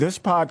This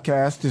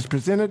podcast is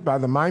presented by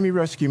the Miami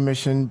Rescue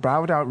Mission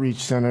Broward Outreach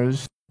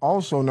Centers,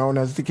 also known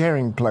as The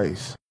Caring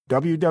Place.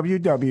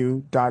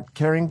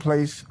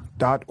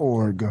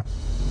 www.caringplace.org.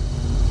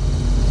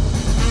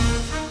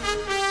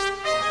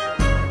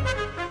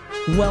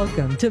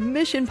 Welcome to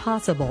Mission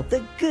Possible,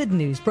 the good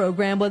news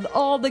program with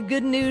all the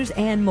good news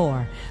and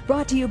more.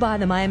 Brought to you by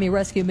the Miami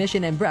Rescue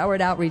Mission and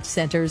Broward Outreach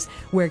Centers,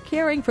 where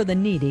caring for the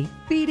needy,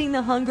 feeding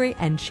the hungry,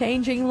 and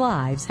changing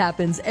lives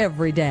happens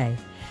every day.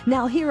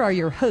 Now here are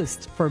your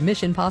hosts for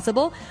Mission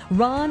Possible,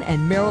 Ron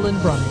and Marilyn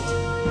Brummett.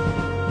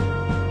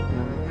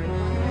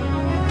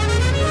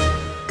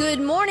 Good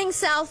morning,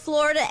 South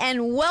Florida,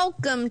 and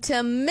welcome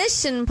to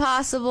Mission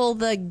Possible,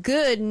 the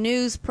good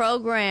news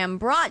program,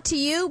 brought to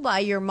you by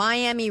your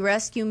Miami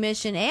Rescue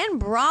Mission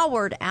and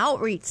Broward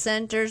Outreach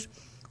Centers.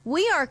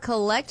 We are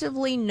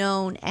collectively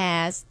known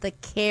as the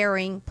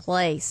Caring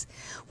Place.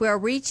 We are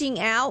reaching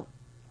out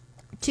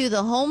to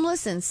the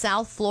homeless in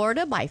South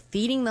Florida by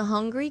feeding the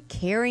hungry,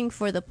 caring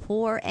for the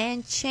poor,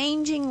 and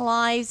changing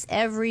lives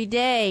every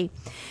day.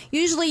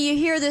 Usually you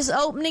hear this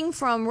opening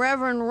from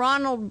Reverend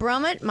Ronald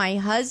Brummett, my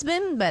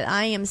husband, but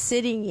I am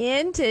sitting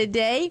in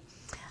today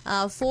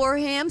for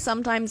him.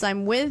 Sometimes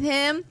I'm with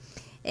him.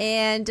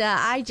 And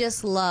I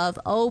just love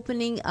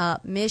opening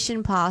up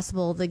Mission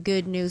Possible, the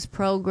good news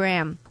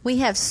program. We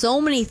have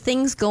so many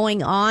things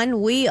going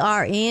on. We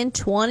are in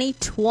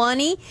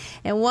 2020.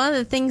 And one of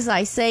the things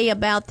I say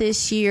about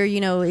this year,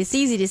 you know, it's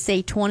easy to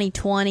say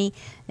 2020.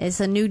 It's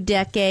a new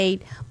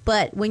decade.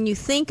 But when you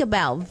think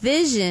about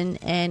vision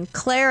and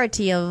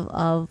clarity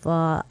of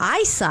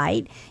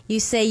eyesight,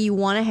 you say you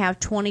want to have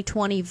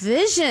 2020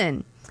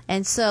 vision.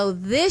 And so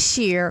this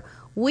year,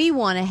 we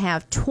want to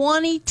have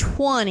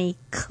 2020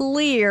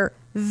 clear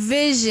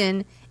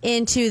vision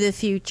into the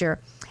future.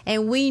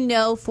 And we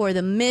know for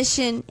the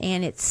mission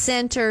and its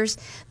centers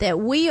that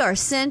we are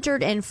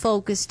centered and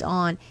focused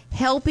on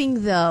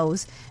helping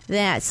those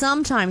that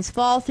sometimes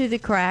fall through the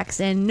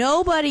cracks and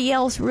nobody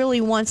else really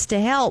wants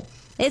to help.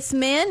 It's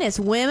men, it's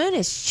women,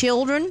 it's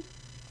children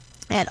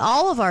at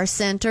all of our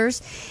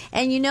centers.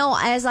 And you know,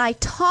 as I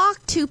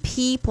talk to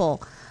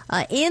people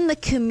in the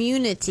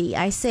community,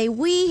 I say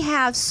we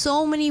have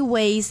so many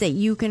ways that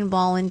you can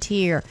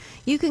volunteer.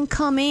 You can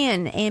come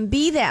in and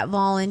be that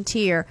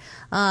volunteer.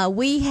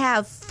 We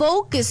have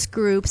focus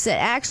groups that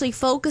actually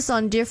focus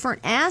on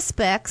different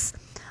aspects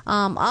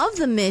of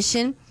the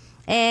mission.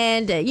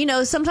 And, you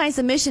know, sometimes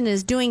the mission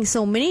is doing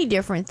so many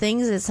different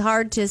things, it's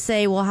hard to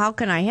say, well, how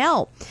can I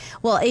help?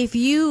 Well, if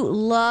you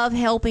love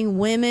helping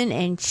women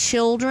and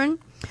children,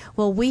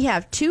 well, we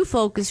have two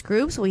focus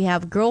groups. We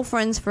have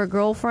Girlfriends for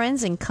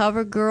Girlfriends and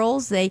Cover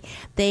Girls. They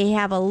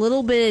have a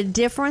little bit of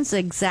difference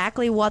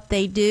exactly what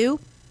they do.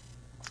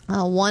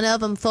 One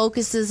of them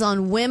focuses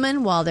on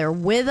women while they're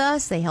with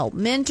us. They help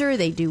mentor.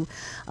 They do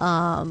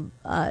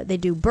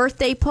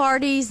birthday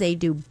parties. They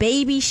do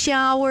baby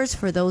showers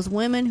for those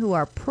women who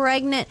are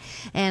pregnant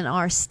and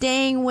are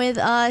staying with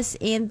us.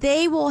 And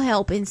they will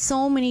help in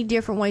so many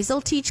different ways.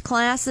 They'll teach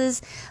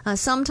classes.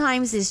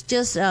 Sometimes it's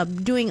just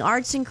doing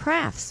arts and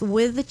crafts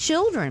with the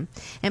children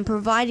and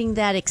providing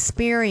that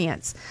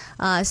experience.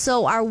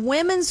 So our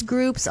women's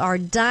groups are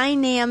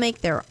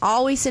dynamic. They're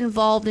always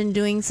involved in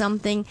doing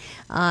something.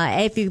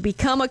 If you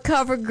become a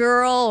cover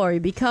girl or you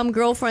become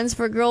Girlfriends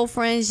for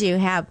Girlfriends, you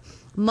have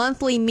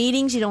monthly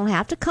meetings. You don't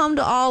have to come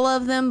to all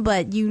of them,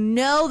 but you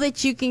know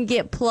that you can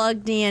get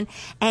plugged in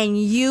and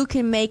you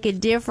can make a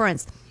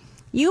difference.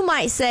 You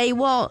might say,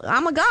 well,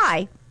 I'm a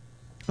guy.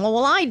 What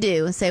will I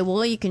do? And say,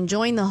 well, you can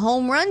join the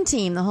home run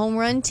team. The home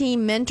run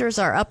team mentors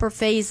our upper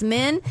phase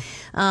men.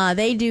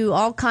 They do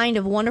all kind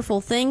of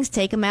wonderful things.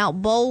 Take them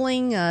out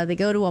bowling. They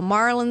go to a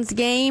Marlins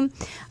game.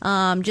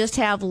 Just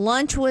have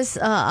lunch with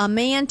a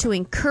man to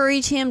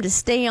encourage him to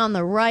stay on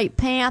the right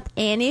path.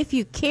 And if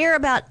you care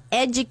about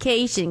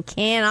education,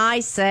 can I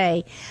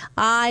say,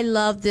 I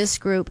love this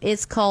group.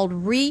 It's called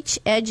Reach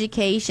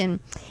Education.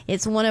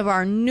 It's one of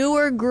our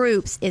newer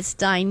groups. It's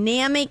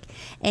dynamic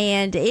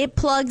and it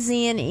plugs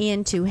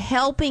into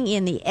helping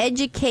in the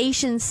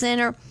education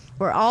center.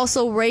 We're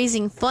also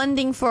raising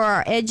funding for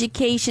our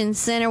education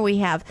center. We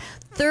have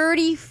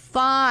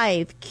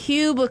 35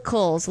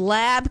 cubicles,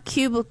 lab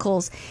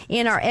cubicles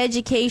in our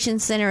education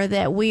center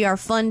that we are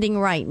funding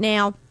right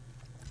now.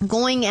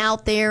 Going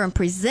out there and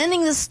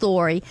presenting the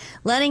story,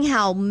 letting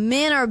how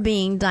men are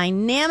being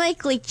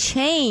dynamically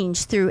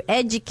changed through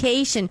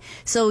education,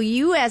 so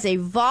you as a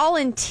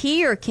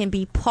volunteer can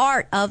be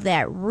part of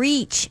that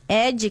Reach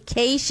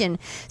Education.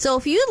 So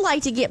if you'd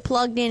like to get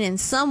plugged in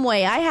some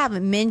way, I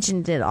haven't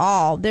mentioned it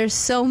all. There's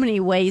so many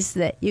ways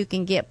that you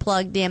can get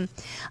plugged in.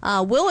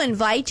 We'll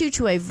invite you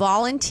to a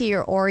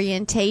volunteer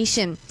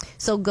orientation.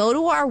 So go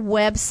to our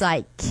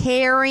website,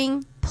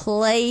 caringplace.org.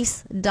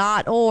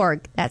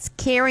 That's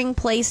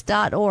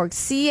caringplace.org.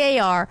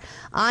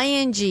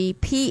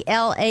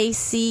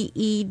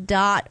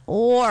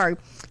 caringplace.org.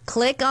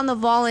 Click on the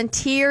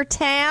volunteer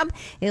tab.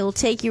 It'll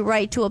take you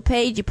right to a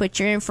page. You put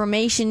your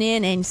information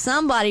in and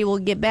somebody will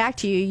get back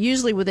to you,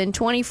 usually within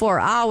 24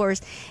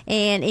 hours,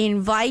 and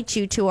invite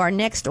you to our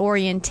next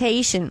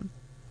orientation.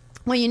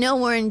 Well, you know,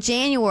 we're in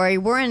January.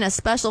 We're in a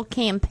special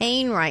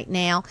campaign right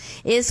now.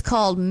 It's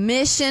called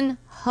Mission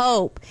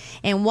Hope.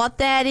 And what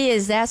that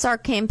is, that's our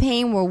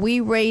campaign where we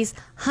raise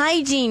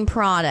hygiene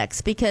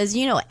products because,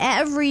 you know,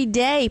 every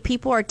day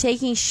people are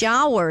taking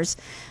showers.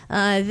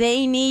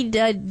 They need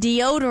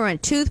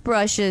deodorant,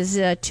 toothbrushes,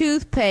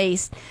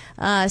 toothpaste,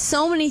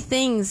 so many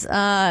things,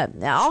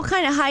 all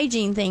kind of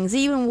hygiene things,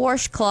 even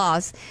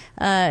washcloths,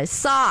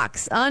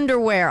 socks,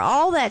 underwear,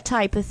 all that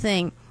type of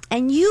thing.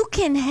 And you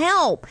can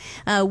help.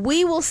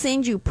 We will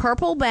send you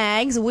purple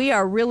bags. We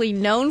are really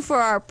known for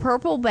our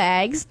purple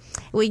bags.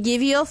 We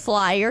give you a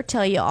flyer,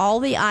 tell you all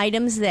the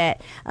items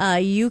that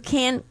you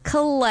can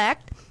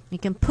collect. You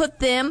can put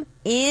them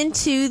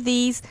into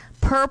these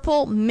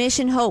purple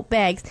Mission Hope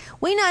bags.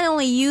 We not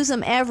only use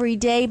them every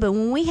day, but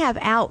when we have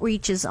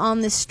outreaches on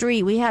the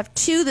street, we have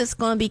 2 that's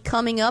going to be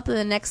coming up in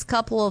the next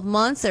couple of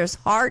months. There's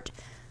Heart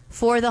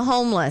for the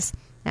Homeless.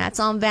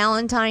 That's on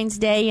Valentine's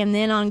Day, and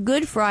then on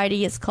Good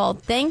Friday, it's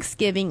called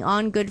Thanksgiving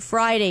on Good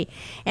Friday.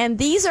 And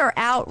these are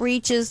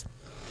outreaches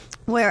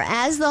where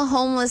as the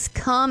homeless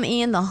come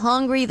in, the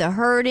hungry, the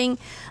hurting,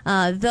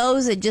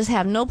 those that just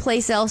have no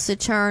place else to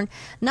turn,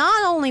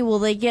 not only will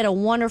they get a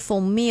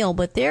wonderful meal,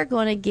 but they're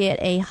going to get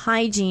a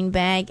hygiene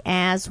bag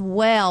as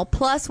well.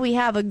 Plus, we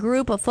have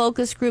a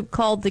focus group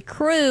called The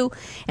Crew,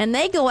 and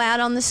they go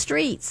out on the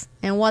streets.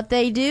 And what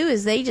they do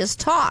is they just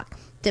talk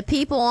to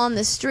people on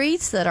the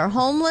streets that are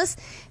homeless.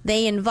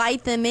 They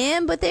invite them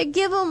in, but they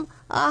give them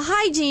a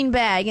hygiene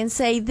bag and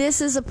say,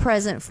 this is a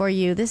present for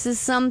you. This is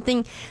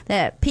something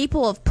that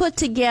people have put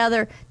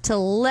together to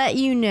let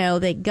you know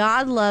that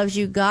God loves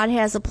you. God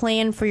has a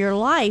plan for your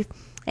life.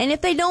 And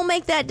if they don't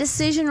make that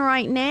decision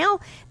right now,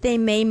 they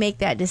may make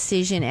that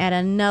decision at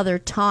another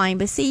time.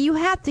 But see, you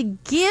have to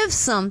give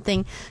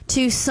something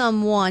to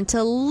someone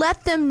to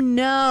let them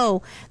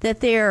know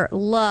that they're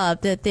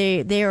loved, that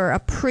they're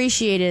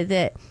appreciated,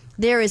 that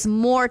there is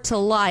more to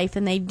life,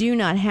 and they do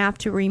not have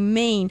to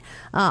remain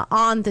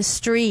on the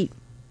street.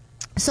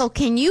 So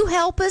can you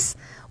help us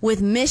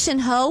with Mission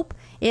Hope?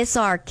 It's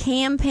our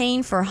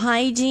campaign for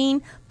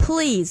hygiene.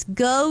 Please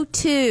go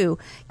to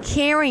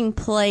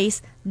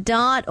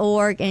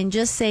caringplace.org and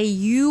just say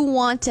you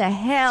want to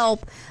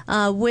help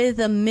with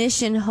the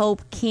Mission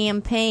Hope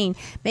campaign.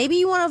 Maybe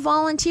you want to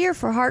volunteer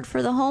for Heart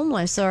for the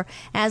Homeless, or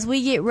as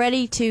we get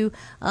ready to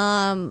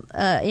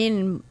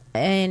in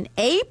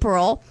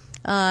April.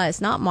 It's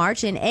not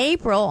March. In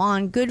April,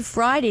 on Good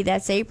Friday,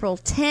 that's April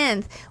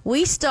 10th,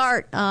 we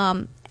start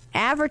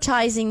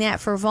advertising that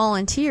for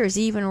volunteers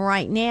even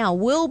right now.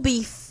 We'll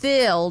be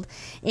filled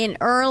in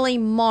early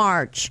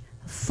March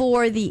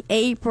for the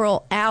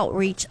April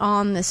outreach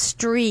on the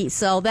street.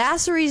 So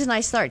that's the reason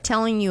I start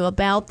telling you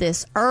about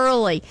this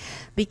early,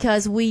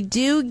 because we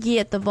do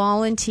get the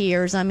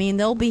volunteers. I mean,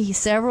 there'll be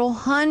several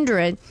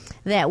hundred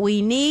that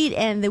we need,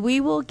 and that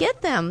we will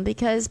get them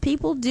because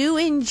people do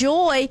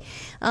enjoy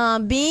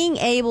being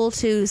able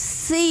to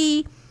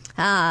see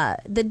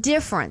the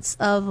difference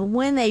of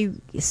when they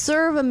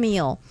serve a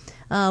meal,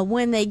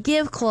 when they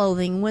give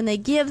clothing, when they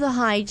give the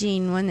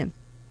hygiene, when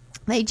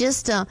they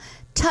just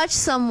touch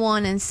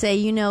someone and say,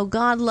 you know,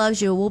 God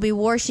loves you. We'll be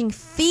washing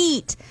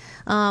feet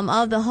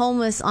of the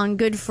homeless on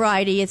Good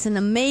Friday. It's an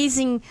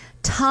amazing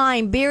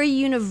time. Berry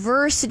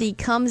University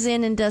comes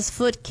in and does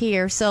foot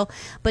care. So,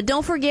 but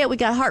don't forget, we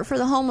got Heart for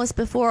the Homeless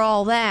before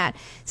all that.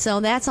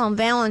 So that's on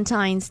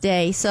Valentine's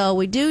Day. So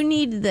we do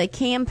need the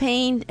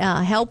campaign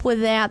help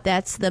with that.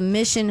 That's the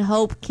Mission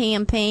Hope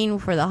campaign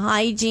for the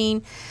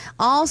hygiene.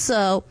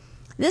 Also,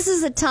 this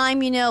is a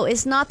time, you know,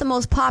 it's not the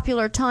most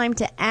popular time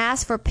to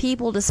ask for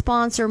people to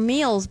sponsor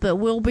meals, but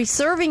we'll be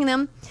serving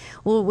them.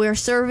 We're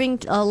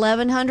serving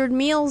 1,100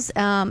 meals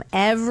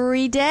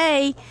every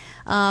day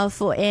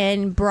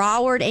in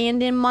Broward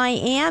and in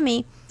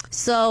Miami.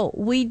 So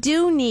we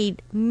do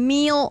need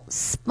meal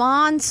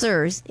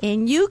sponsors,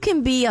 and you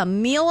can be a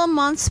meal a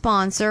month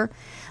sponsor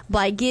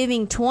by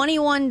giving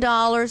 $21,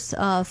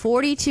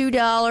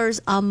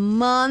 $42 a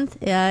month.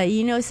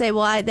 You know, say,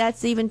 well,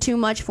 that's even too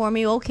much for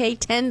me. Okay,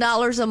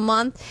 $10 a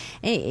month.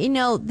 And, you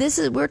know,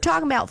 we're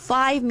talking about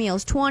 5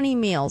 meals, 20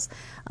 meals,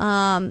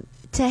 to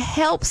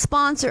help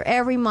sponsor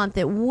every month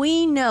that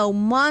we know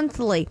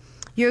monthly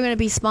you're going to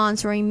be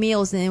sponsoring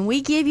meals. And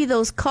we give you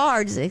those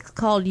cards. It's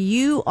called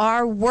You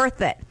Are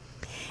Worth It.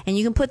 And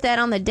you can put that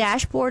on the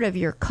dashboard of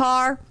your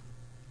car.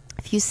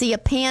 If you see a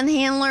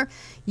panhandler,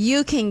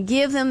 you can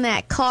give them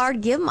that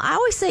card. I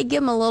always say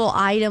give them a little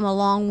item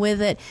along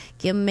with it.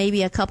 Give them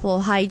maybe a couple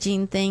of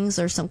hygiene things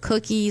or some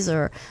cookies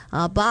or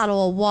a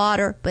bottle of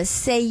water. But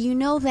say, you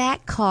know,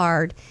 that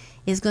card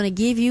is going to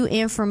give you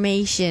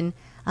information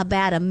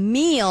about a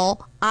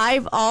meal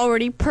I've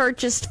already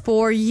purchased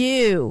for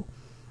you.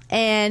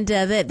 And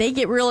that they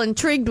get real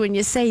intrigued when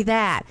you say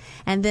that.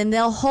 And then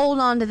they'll hold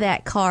on to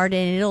that card,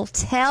 and it'll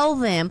tell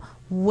them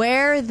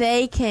where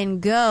they can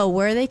go,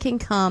 where they can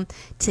come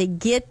to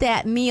get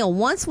that meal.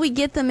 Once we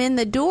get them in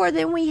the door,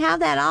 then we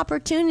have that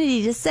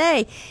opportunity to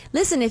say,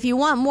 listen, if you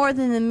want more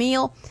than the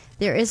meal,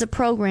 there is a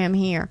program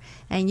here,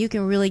 and you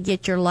can really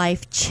get your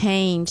life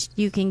changed.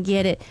 You can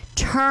get it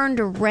turned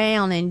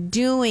around and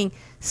doing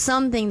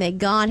something that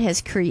God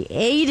has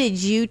created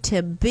you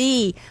to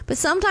be. But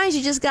sometimes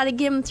you just got to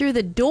get them through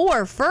the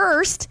door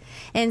first.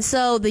 And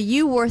so the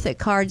You Worth It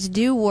cards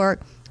do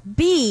work.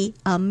 Be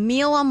a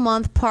meal a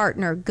month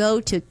partner. Go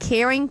to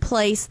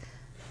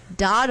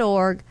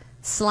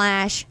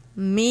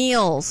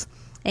caringplace.org/meals.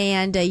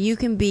 And you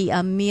can be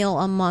a meal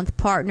a month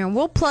partner.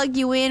 We'll plug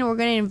you in. We're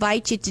going to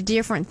invite you to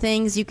different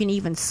things. You can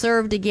even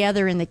serve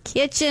together in the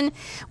kitchen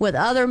with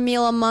other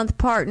meal a month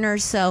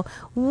partners. So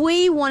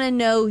we want to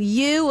know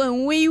you,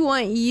 and we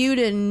want you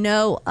to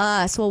know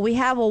us. Well, we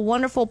have a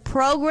wonderful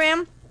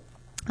program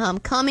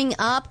coming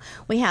up.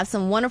 We have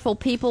some wonderful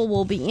people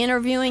we'll be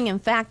interviewing. In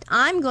fact,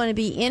 I'm going to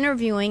be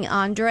interviewing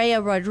Andrea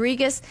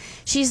Rodriguez.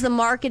 She's the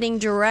marketing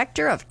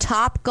director of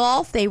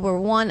Topgolf. They were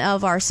one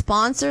of our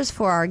sponsors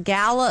for our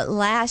gala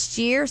last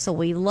year, so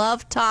we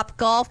love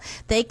Topgolf.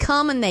 They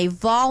come and they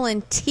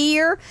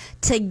volunteer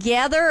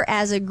together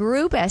as a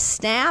group, as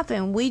staff,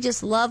 and we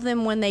just love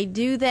them when they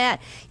do that.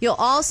 You'll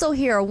also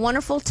hear a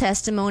wonderful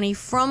testimony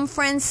from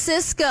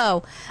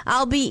Francisco.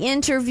 I'll be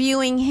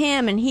interviewing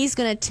him, and he's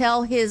going to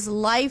tell his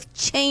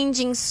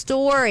life-changing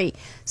story.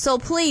 So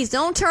please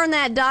don't turn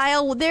that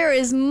dial. There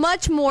is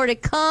much more to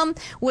come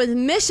with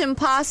Mission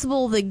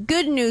Possible, the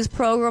Good News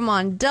program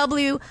on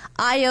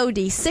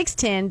WIOD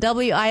 610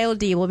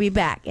 WIOD. We'll be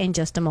back in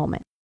just a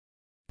moment.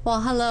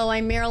 Well, hello,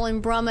 I'm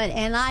Marilyn Brummett,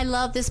 and I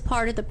love this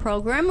part of the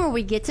program where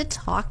we get to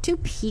talk to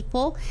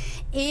people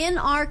in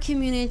our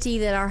community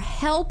that are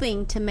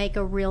helping to make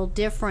a real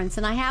difference.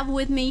 And I have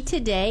with me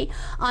today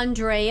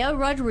Andrea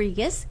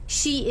Rodriguez.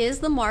 She is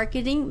the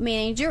marketing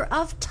manager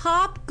of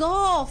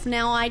Topgolf.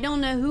 Now, I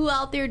don't know who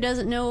out there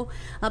doesn't know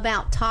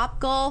about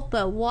Topgolf,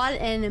 but what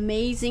an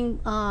amazing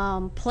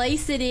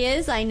place it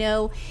is. I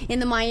know in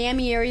the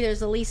Miami area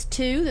there's at least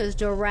two. There's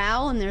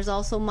Doral and there's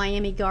also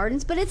Miami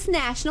Gardens, but it's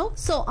national.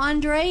 So,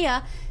 Andrea,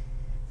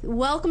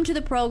 welcome to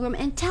the program,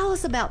 and tell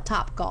us about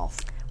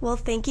Topgolf. Well,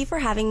 thank you for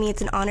having me.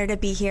 It's an honor to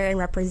be here and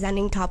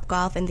representing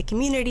Topgolf in the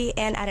community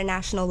and at a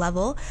national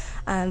level.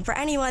 For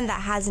anyone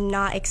that has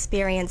not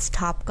experienced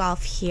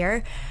Topgolf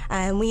here,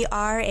 we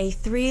are a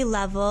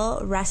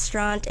 3-level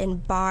restaurant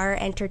and bar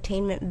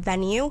entertainment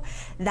venue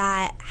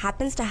that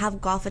happens to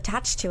have golf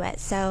attached to it.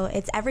 So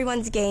it's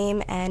everyone's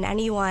game, and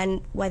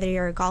anyone, whether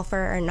you're a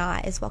golfer or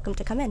not, is welcome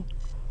to come in.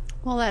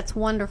 Well, that's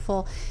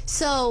wonderful.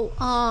 So,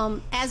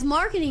 as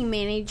marketing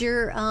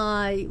manager,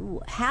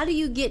 how do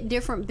you get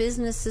different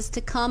businesses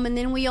to come? And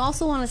then we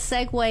also want to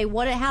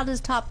segue, how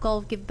does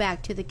Topgolf give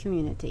back to the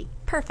community?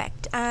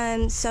 Perfect.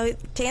 So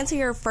to answer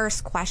your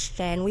first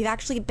question, we've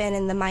actually been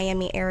in the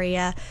Miami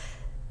area,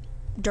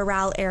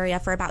 Doral area,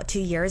 for about 2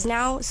 years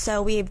now.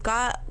 So we've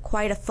got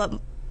quite a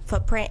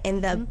footprint in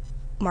the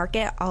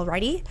market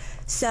already.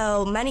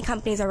 So many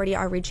companies already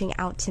are reaching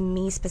out to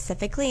me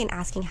specifically and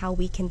asking how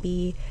we can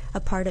be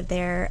a part of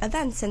their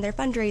events and their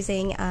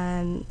fundraising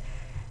in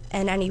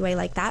any way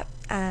like that.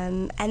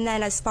 And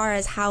then as far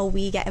as how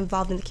we get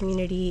involved in the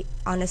community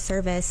on a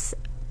service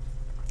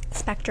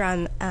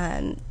spectrum,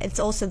 it's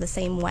also the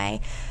same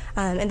way.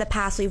 In the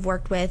past, we've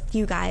worked with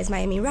you guys,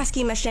 Miami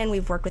Rescue Mission.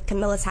 We've worked with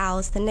Camilla's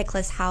House, the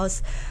Nicholas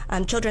House,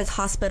 Children's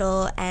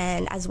Hospital,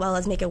 and as well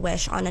as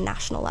Make-A-Wish on a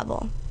national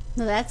level.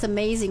 Well, that's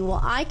amazing.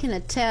 Well, I can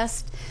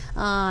attest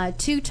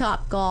to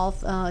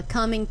Topgolf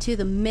coming to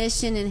the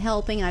mission and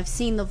helping. I've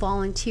seen the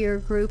volunteer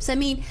groups. I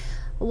mean,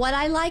 what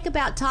I like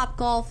about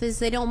Topgolf is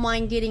they don't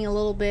mind getting a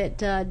little bit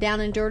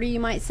down and dirty,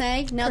 you might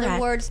say. In other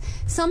words,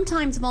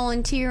 sometimes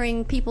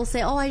volunteering, people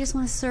say, oh, I just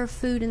want to serve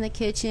food in the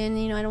kitchen.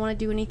 You know, I don't want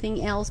to do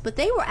anything else. But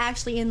they were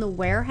actually in the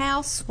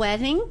warehouse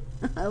sweating.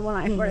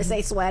 when I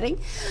say sweating,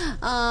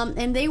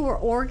 and they were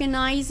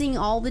organizing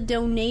all the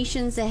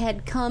donations that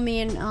had come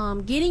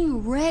in,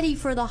 getting ready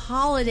for the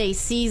holiday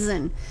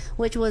season,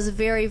 which was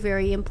very,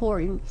 very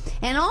important.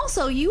 And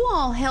also, you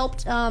all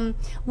helped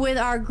with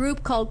our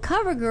group called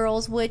Cover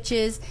Girls, which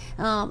is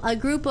a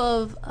group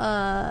of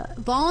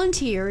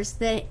volunteers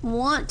that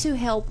want to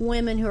help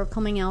women who are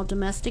coming out of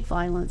domestic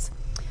violence,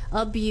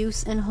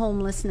 abuse, and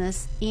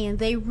homelessness, and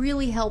they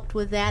really helped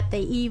with that.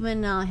 They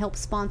even helped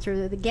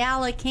sponsor the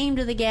gala, came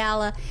to the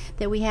gala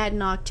that we had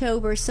in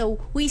October. So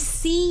we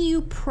see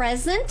you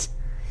present,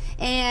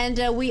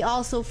 and we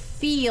also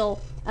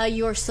feel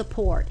your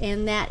support,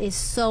 and that is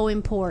so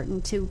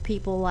important to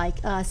people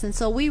like us. And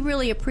so we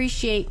really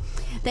appreciate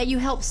that you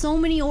help so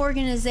many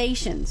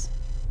organizations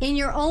in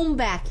your own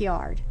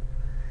backyard.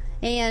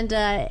 And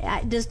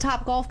does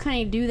Topgolf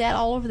kind of do that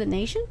all over the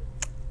nation?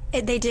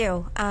 They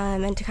do.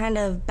 And to kind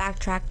of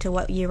backtrack to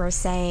what you were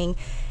saying,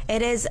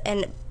 it is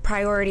a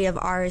priority of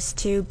ours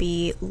to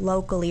be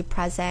locally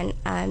present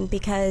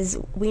because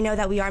we know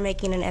that we are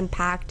making an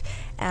impact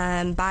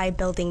by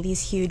building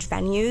these huge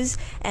venues,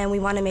 and we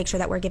want to make sure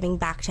that we're giving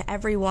back to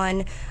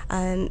everyone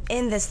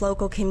in this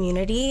local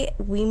community.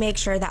 We make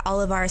sure that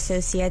all of our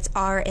associates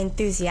are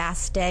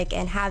enthusiastic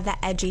and have that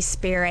edgy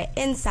spirit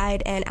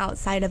inside and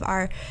outside of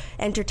our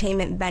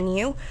entertainment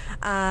venue.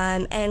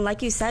 And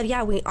like you said,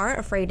 yeah, we aren't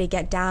afraid to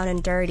get down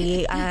and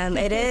dirty.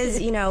 It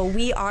is,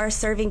 we are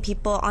serving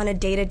people on a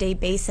day-to-day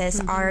basis.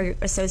 Mm-hmm. our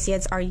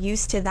associates are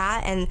used to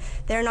that, and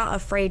they're not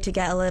afraid to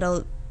get a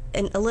little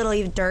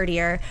even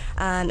dirtier,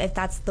 if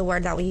that's the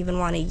word that we even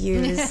want to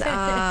use.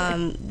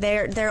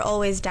 They're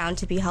always down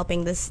to be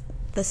helping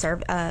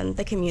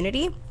the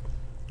community.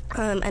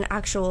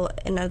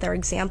 Another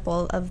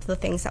example of the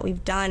things that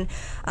we've done,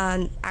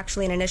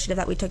 actually an initiative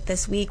that we took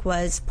this week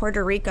was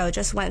Puerto Rico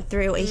just went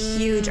through a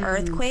huge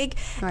earthquake,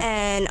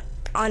 and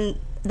on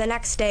the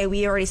next day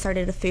we already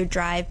started a food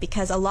drive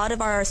because a lot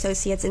of our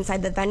associates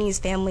inside the venue's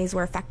families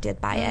were affected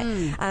by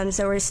it.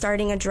 So we're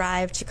starting a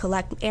drive to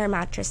collect air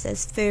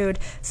mattresses, food,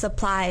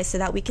 supplies, so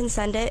that we can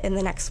send it in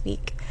the next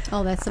week.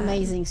 Oh, that's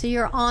amazing. So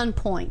you're on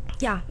point.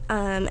 Yeah,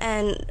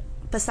 and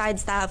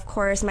besides that, of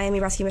course, Miami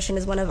Rescue Mission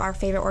is one of our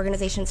favorite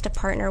organizations to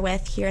partner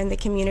with here in the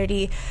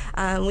community.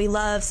 We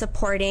love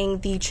supporting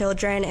the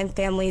children and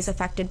families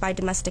affected by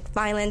domestic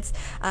violence,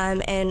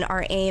 and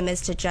our aim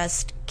is to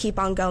just keep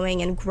on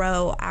going and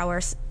grow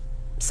our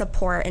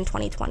support in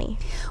 2020.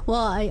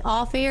 Well,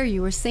 off air,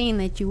 you were saying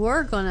that you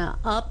were going to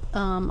up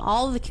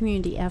all of the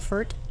community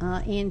effort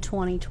in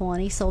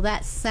 2020. So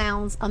that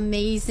sounds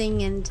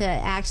amazing, and to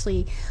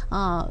actually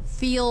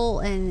feel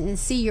and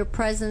see your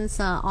presence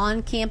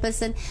on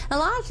campus. And a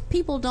lot of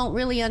people don't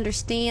really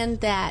understand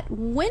that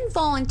when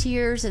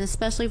volunteers, and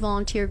especially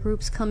volunteer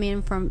groups, come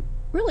in from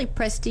really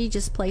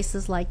prestigious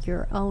places like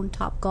your own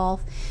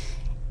Topgolf,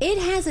 it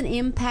has an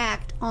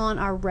impact on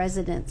our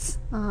residents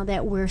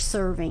that we're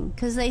serving,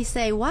 because they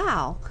say,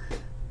 wow,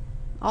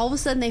 all of a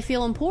sudden they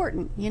feel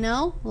important,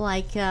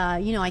 like,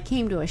 I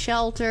came to a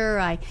shelter,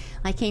 I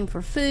came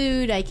for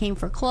food, I came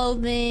for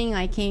clothing,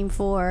 I came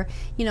for,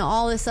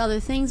 all this other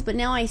things, but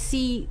now I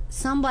see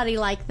somebody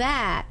like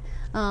that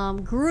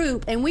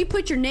group, and we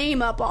put your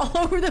name up all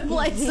over the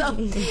place, so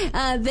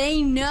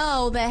they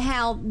know that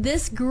how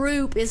this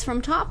group is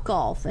from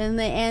Topgolf,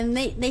 and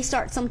they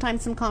start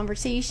sometimes some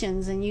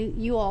conversations, and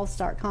you all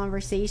start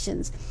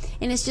conversations,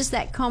 and it's just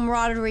that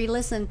camaraderie.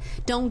 Listen,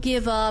 don't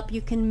give up,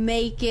 you can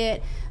make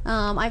it.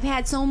 I've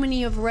had so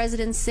many of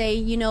residents say,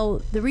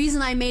 the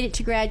reason I made it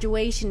to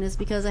graduation is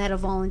because I had a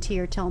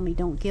volunteer tell me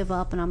don't give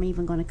up, and I'm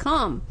even going to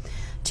come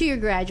to your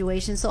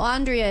graduation. So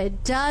Andrea,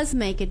 it does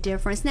make a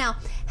difference. Now,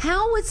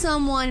 how would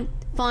someone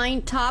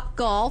find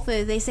Topgolf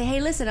if they say,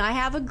 hey, listen, I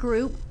have a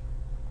group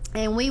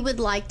and we would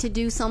like to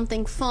do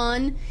something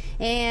fun,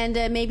 and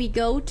maybe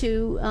go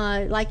to,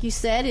 like you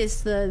said,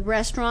 is the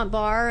restaurant,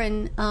 bar,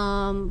 and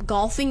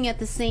golfing at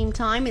the same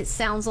time? It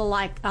sounds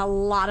like a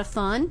lot of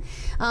fun.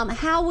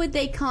 How would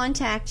they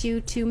contact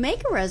you to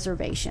make a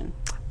reservation?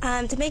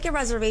 To make a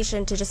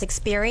reservation to just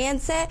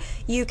experience it,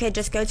 you could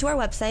just go to our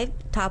website,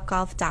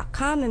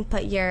 topgolf.com, and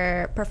put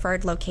your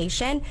preferred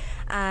location,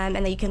 and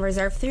then you can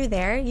reserve through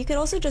there. You could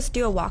also just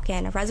do a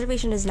walk-in. A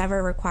reservation is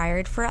never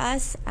required for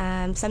us.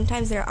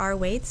 Sometimes there are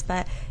waits,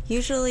 but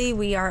usually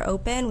we are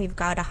open. We've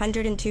got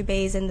 102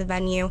 bays in the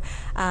venue,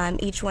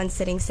 each one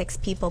sitting 6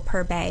 people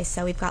per bay,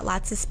 so we've got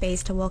lots of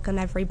space to welcome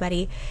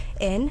everybody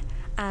in.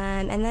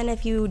 And then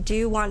if you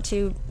do want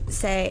to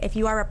say, if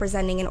you are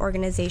representing an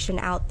organization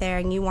out there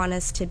and you want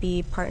us to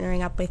be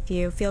partnering up with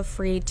you, feel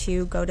free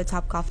to go to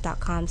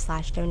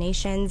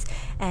topgolf.com/donations,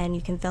 and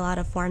you can fill out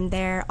a form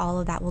there. All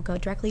of that will go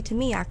directly to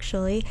me,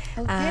 actually.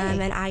 Okay.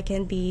 And I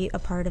can be a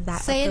part of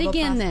that. Say it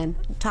again then.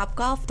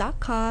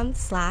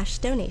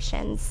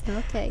 Topgolf.com/donations.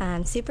 Okay.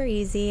 Super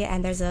easy,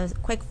 and there's a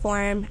quick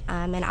form,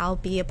 and I'll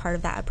be a part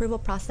of that approval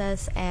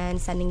process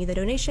and sending you the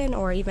donation,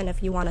 or even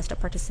if you want us to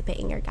participate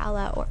in your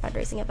gala or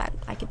fundraising event,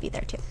 I could be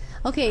there too.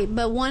 Okay,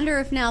 but wonder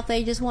if now if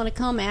they just want to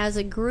come as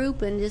a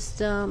group and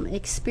just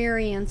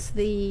experience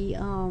the,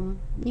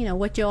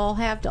 what you all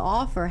have to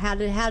offer, how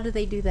do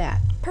they do that?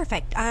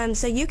 Perfect.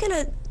 So you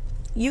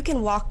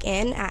can walk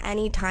in at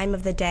any time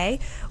of the day.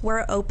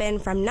 We're open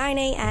from 9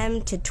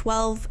 a.m. to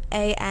 12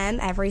 a.m.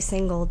 every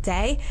single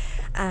day.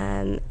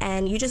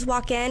 And you just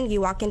walk in,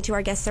 you walk into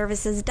our guest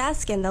services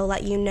desk, and they'll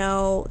let you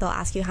know, they'll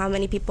ask you how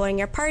many people are in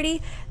your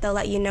party. They'll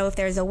let you know if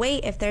there's a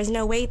wait. If there's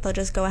no wait, they'll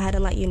just go ahead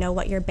and let you know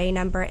what your bay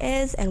number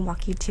is and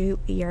walk you to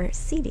your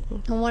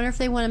seating. I wonder if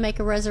they want to make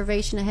a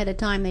reservation ahead of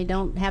time. They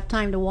don't have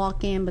time to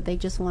walk in, but they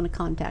just want to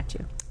contact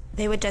you.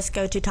 They would just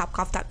go to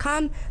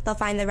topgolf.com. They'll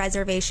find the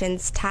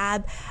reservations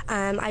tab.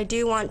 I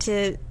do want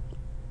to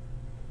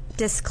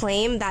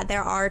disclaim that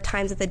there are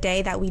times of the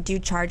day that we do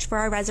charge for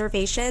our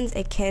reservations.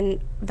 It can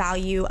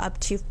value up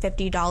to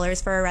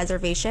 $50 for a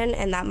reservation,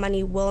 and that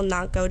money will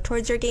not go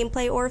towards your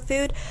gameplay or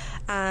food.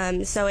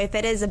 So if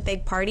it is a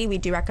big party, we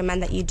do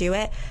recommend that you do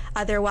it.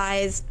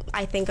 Otherwise,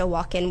 I think a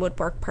walk-in would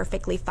work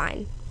perfectly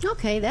fine.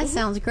 Okay, that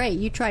sounds great.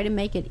 You try to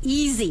make it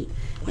easy.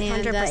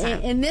 And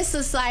 100%. In this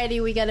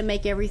society, we got to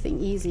make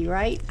everything easy,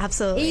 right?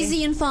 Absolutely.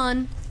 Easy and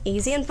fun.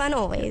 Easy and fun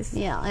always.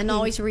 Yeah, and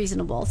always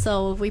reasonable.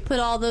 So if we put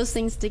all those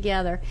things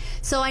together.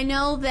 So I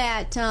know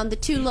that the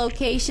 2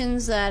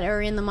 locations that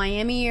are in the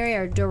Miami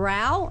area are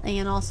Doral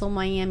and also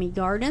Miami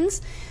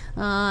Gardens.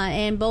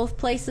 and both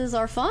places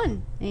are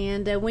fun.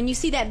 And when you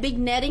see that big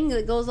netting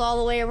that goes all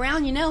the way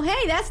around, you know,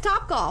 hey, that's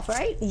Topgolf,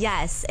 right?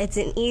 Yes, it's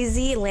an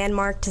easy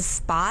landmark to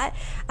spot.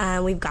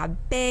 We've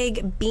got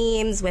big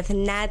beams with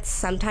nets.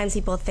 Sometimes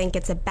people think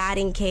it's a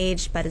batting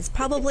cage, but it's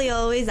probably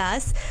always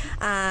us.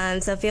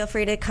 So feel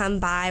free to come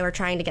by. We're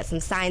trying to get some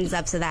signs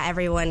up so that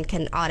everyone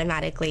can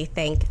automatically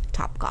think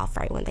Topgolf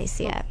right when they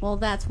see it. Well,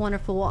 that's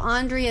wonderful. Well,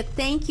 Andrea,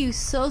 thank you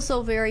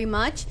so very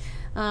much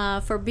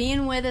for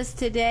being with us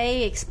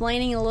today,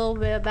 explaining a little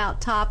bit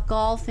about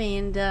Topgolf,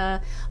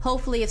 and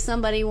hopefully if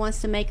somebody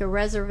wants to make a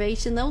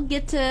reservation, they'll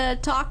get to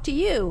talk to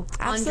you.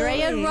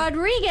 Absolutely. Andrea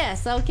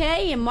Rodriguez,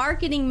 okay, and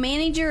marketing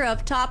manager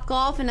of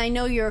Topgolf, and I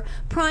know you're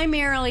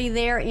primarily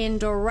there in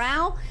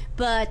Doral,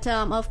 but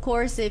of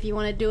course if you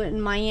want to do it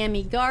in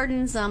Miami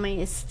Gardens, I mean,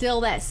 it's still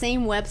that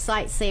same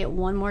website. Say it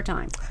one more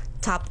time.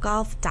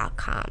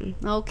 Topgolf.com.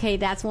 Okay,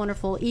 that's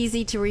wonderful.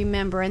 Easy to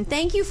remember. And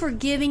thank you for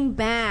giving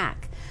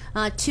back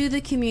to the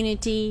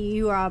community.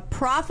 You are a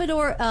profit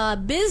or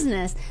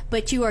business,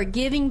 but you are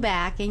giving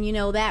back, and you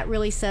know that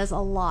really says a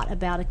lot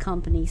about a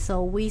company.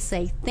 So we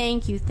say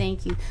thank you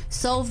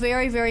so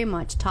very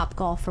much,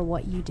 Topgolf, for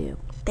what you do.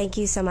 Thank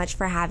you so much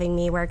for having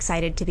me. We're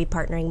excited to be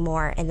partnering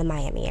more in the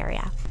Miami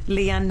area.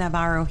 Leanne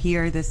Navarro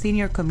here, the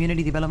Senior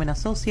Community Development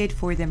Associate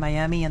for the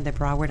Miami and the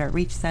Broward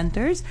Outreach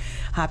Centers.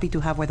 Happy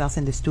to have with us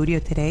in the studio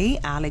today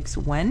Alex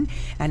Nguyen.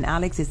 And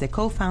Alex is the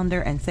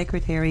co-founder and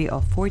secretary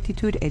of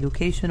Fortitude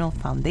Educational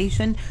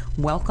Foundation.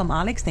 Welcome,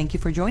 Alex. Thank you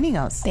for joining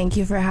us. Thank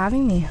you for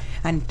having me.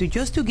 And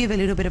just to give a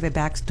little bit of a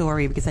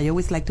backstory, because I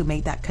always like to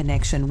make that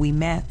connection, we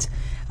met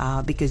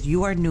because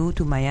you are new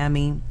to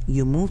Miami,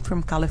 you moved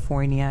from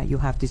California, you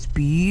have this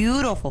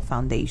beautiful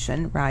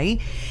foundation, right?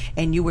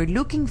 And you were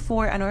looking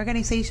for an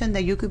organization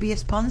that you could be a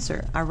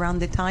sponsor around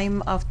the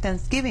time of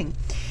Thanksgiving.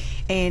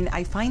 And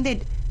I find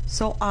it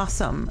so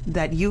awesome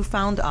that you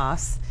found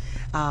us,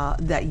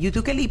 that you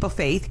took a leap of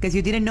faith because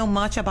you didn't know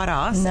much about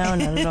us. No,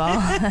 not at all.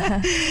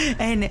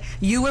 And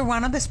you were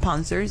one of the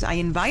sponsors. I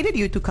invited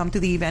you to come to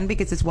the event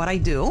because it's what I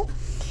do.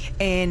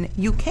 And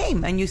you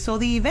came and you saw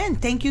the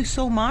event. Thank you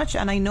so much.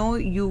 And I know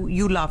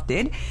you loved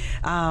it.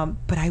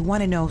 But I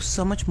want to know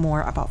so much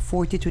more about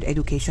Fortitude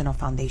Educational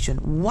Foundation.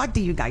 What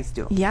do you guys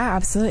do? Yeah,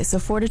 absolutely. So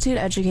Fortitude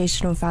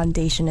Educational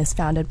Foundation is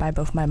founded by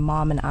both my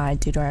mom and I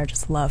due to our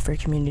just love for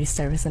community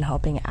service and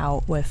helping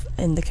out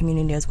in the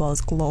community as well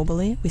as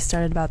globally. We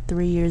started about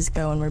 3 years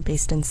ago and we're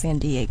based in San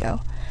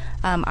Diego.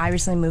 I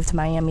recently moved to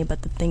Miami,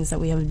 but the things that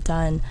we have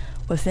done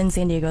within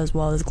San Diego as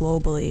well as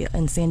globally.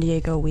 In San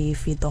Diego, we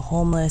feed the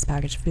homeless,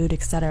 packaged food,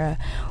 etc.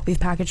 We've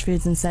packaged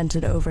foods and sent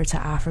it over to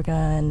Africa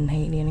and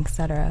Haiti and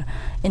etc.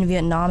 In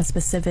Vietnam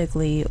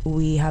specifically,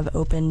 we have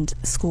opened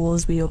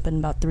schools. We open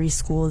about 3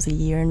 schools a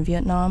year in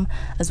Vietnam,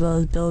 as well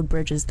as build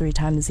bridges 3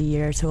 times a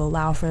year to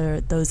allow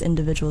for those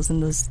individuals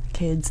and those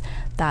kids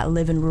that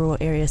live in rural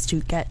areas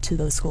to get to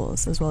those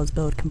schools, as well as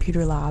build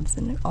computer labs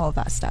and all of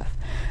that stuff.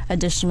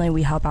 Additionally,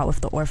 we help out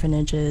with the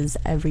orphanages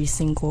every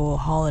single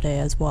holiday,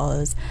 as well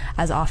as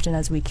often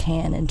as we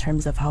can, in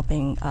terms of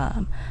helping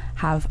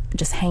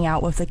just hang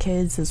out with the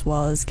kids, as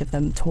well as give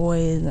them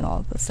toys and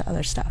all this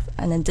other stuff.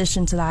 In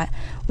addition to that,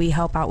 we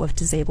help out with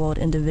disabled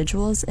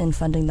individuals in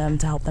funding them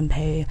to help them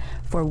pay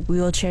for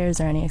wheelchairs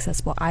or any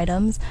accessible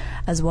items,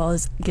 as well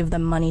as give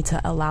them money to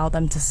allow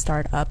them to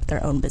start up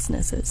their own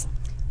businesses.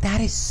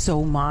 That is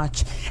so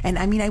much. And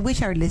I mean, I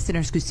wish our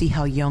listeners could see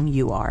how young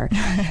you are.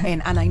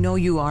 and I know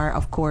you are,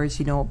 of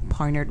course,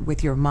 partnered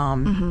with your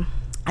mom. Mm-hmm.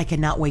 I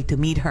cannot wait to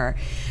meet her.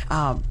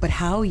 But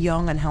how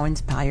young and how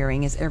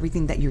inspiring is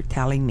everything that you're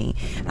telling me.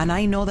 And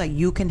I know that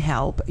you can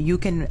help. You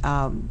can,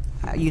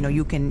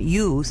 you can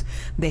use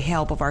the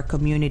help of our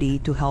community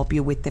to help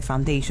you with the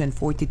foundation,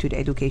 Fortitude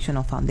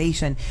Educational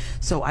Foundation.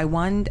 So I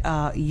want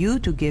you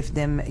to give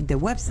them the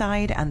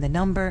website and the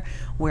number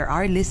where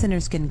our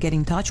listeners can get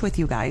in touch with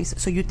you guys.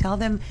 So you tell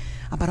them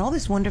about all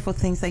these wonderful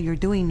things that you're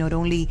doing, not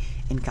only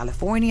in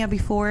California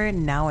before,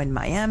 now in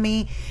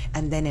Miami,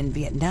 and then in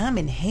Vietnam,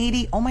 in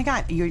Haiti. Oh my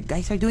God, you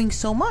guys are doing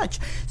so much.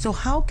 So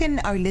how can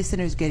our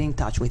listeners get in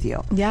touch with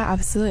you? Yeah,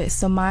 absolutely.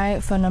 So my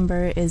phone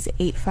number is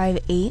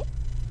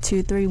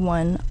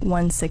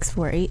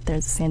 858-231-1648.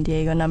 There's a San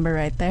Diego number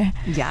right there.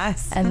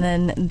 Yes. And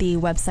then the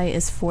website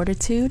is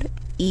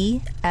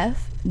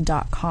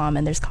fortitudeef.com,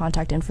 and there's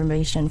contact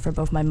information for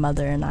both my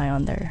mother and I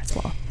on there as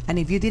well. And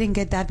if you didn't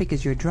get that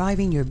because you're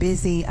driving, you're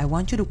busy, I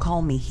want you to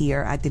call me here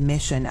at the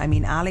Mission. I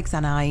mean, Alex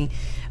and I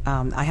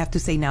have to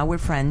say now we're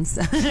friends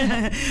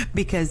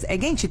because,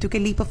 again, she took a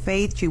leap of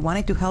faith. She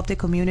wanted to help the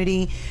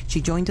community. She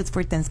joined us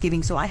for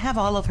Thanksgiving. So I have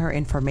all of her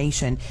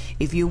information.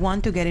 If you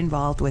want to get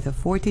involved with the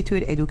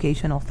Fortitude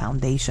Educational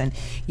Foundation,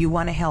 you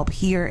want to help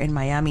here in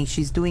Miami,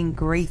 she's doing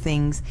great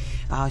things.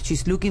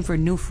 She's looking for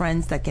new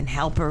friends that can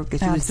help her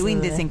because she was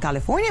doing this in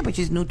California, but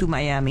she's new to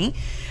Miami.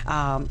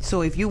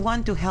 So if you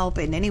want to help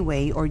in any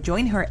way or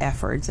join her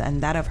efforts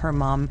and that of her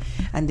mom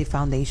and the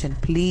foundation,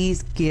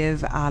 please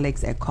give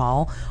Alex a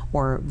call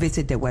or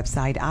visit the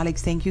website.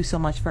 Alex, thank you so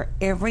much for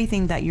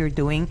everything that you're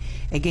doing.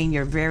 Again,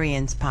 you're very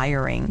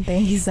inspiring.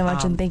 Thank you so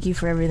much, and thank you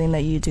for everything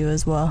that you do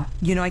as well.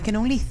 You know, I can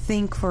only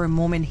think for a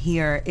moment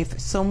here, if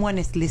someone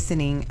is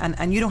listening,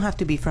 and you don't have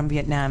to be from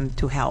Vietnam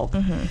to help,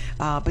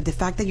 but the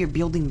fact that you're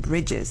building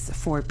bridges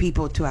for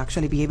people to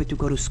actually be able to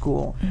go to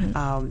school,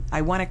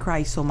 I want to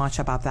cry so much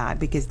about that,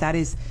 because that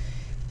is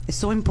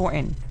so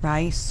important,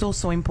 right? So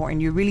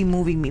important. You're really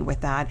moving me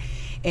with that.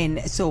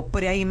 And so,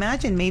 but I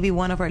imagine maybe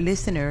one of our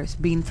listeners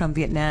being from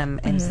Vietnam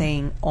and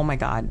saying, oh my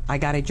God, I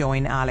got to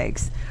join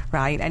Alex,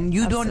 right? And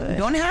you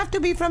don't have to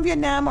be from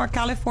Vietnam or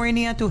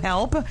California to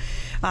help.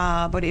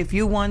 But if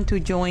you want to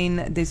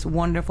join this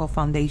wonderful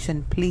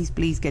foundation,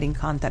 please get in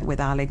contact with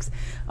Alex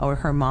or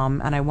her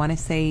mom. And I want to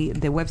say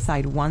the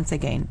website once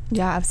again.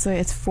 Yeah,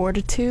 absolutely. It's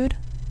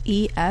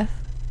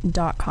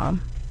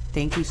fortitudeef.com.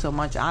 Thank you so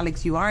much,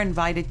 Alex. You are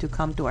invited to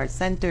come to our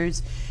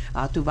centers,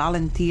 to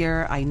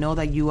volunteer. I know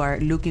that you are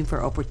looking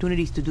for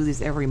opportunities to do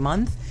this every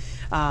month.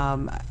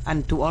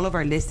 And to all of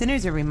our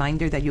listeners, a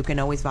reminder that you can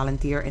always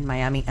volunteer in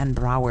Miami and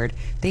Broward.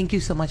 Thank you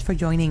so much for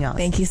joining us.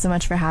 Thank you so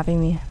much for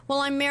having me. Well,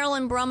 I'm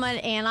Marilyn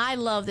Brummett, and I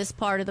love this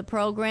part of the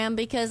program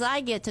because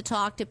I get to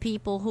talk to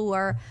people who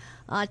are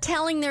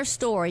telling their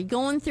story,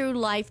 going through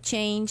life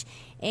change.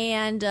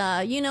 And,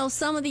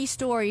 some of these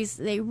stories,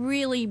 they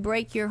really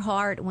break your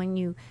heart when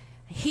you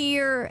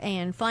hear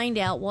and find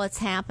out what's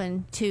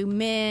happened to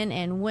men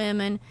and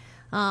women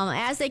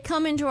as they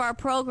come into our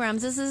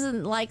programs. This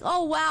isn't like,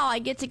 oh wow, I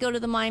get to go to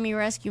the Miami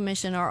Rescue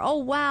Mission, or oh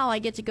wow, I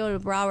get to go to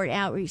Broward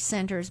Outreach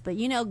Centers. But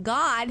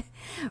God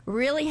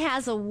really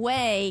has a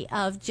way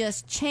of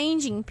just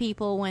changing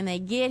people when they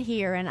get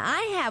here. And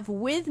I have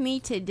with me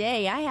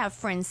today, I have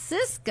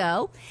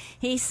Francisco.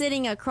 He's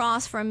sitting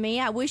across from me.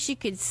 I wish you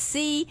could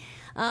see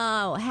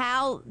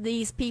how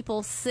these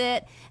people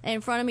sit in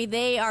front of me.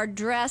 They are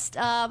dressed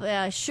up,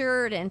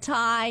 shirt and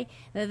tie.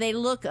 They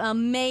look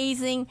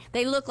amazing.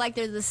 They look like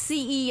they're the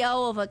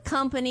CEO of a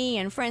company.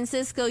 And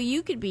Francisco,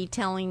 you could be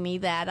telling me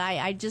that.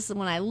 I just,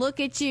 when I look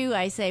at you,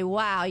 I say,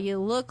 wow, you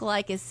look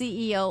like a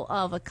CEO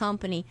of a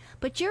company.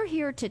 But you're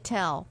here to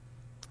tell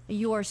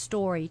your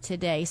story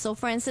today. So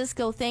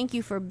Francisco, thank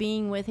you for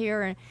being with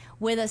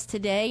us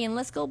today. And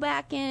let's go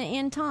back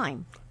in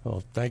time.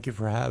 Well, thank you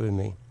for having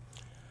me.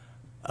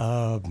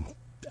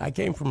 I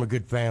came from a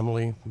good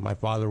family. My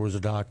father was a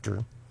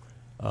doctor.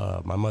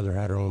 My mother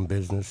had her own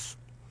business.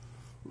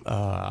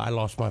 I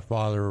lost my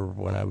father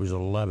when I was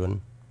 11,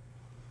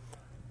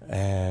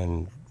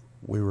 and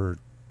we were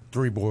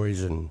 3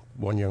 boys and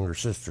 1 younger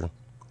sister.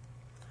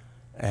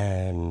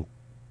 And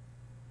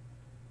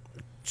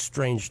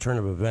strange turn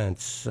of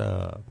events,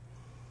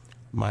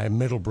 my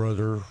middle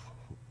brother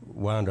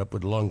wound up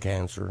with lung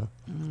cancer,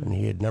 and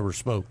he had never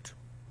smoked.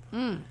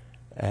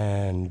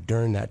 And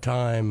during that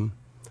time,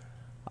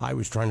 I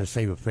was trying to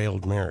save a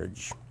failed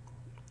marriage,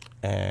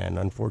 and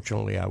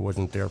unfortunately I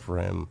wasn't there for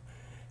him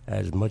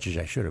as much as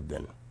I should have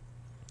been.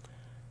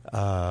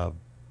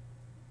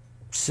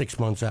 6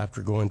 months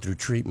after going through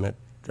treatment,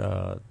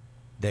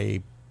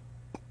 they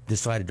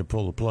decided to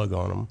pull the plug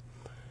on him,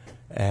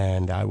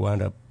 and I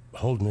wound up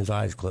holding his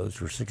eyes closed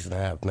for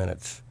 6.5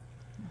 minutes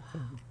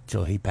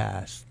till he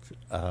passed.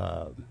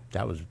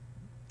 That was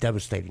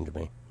devastating to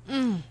me.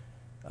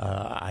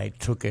 I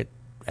took it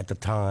at the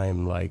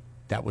time like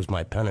that was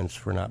my penance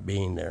for not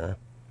being there,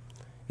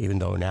 even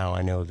though now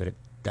I know that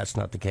that's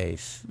not the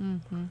case.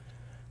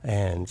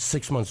 And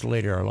 6 months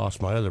later, I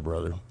lost my other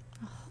brother.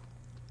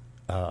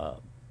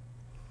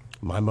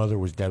 My mother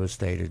was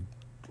devastated.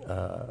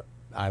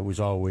 I was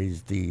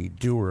always the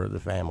doer of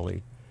the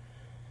family.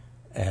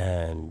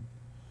 And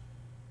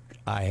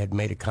I had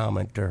made a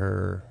comment to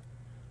her.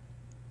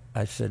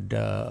 I said,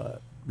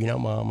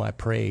 Mom, I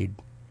prayed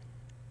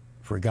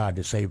for God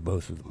to save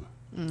both of them.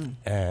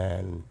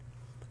 And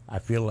I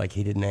feel like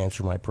he didn't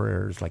answer my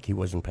prayers, like he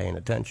wasn't paying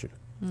attention.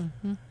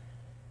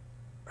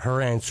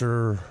 Her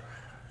answer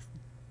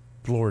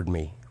floored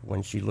me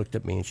when she looked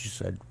at me and she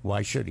said,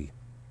 why should he?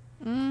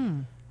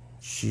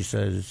 She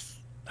says,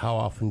 how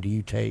often do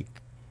you take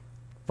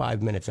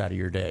 5 minutes out of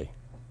your day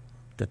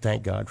to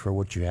thank God for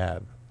what you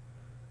have?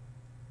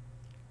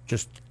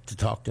 Just to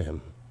talk to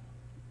him.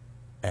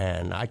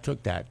 And I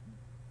took that,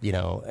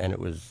 and it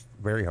was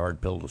a very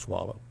hard pill to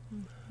swallow.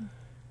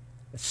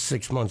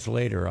 6 months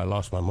later, I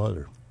lost my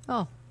mother.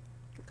 Oh.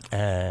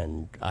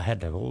 And I had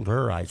to hold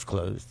her eyes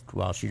closed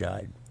while she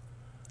died.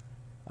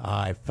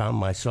 I found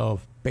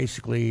myself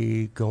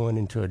basically going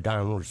into a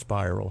downward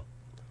spiral.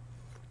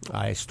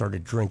 I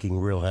started drinking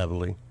real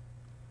heavily,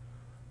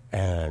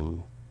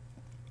 and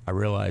I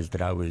realized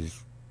that I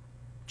was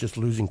just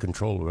losing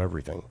control of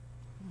everything.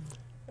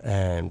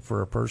 And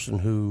for a person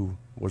who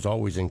was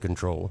always in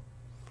control,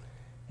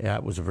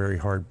 that was a very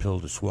hard pill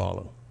to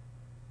swallow.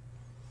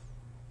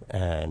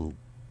 And,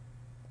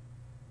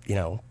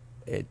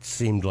 it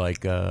seemed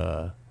like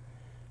there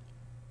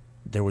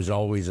was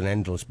always an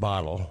endless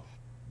bottle.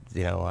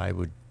 I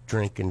would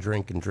drink and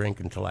drink and drink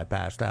until I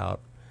passed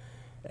out.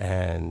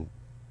 And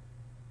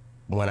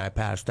when I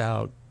passed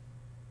out,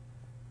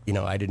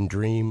 I didn't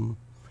dream.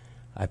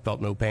 I felt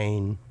no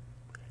pain.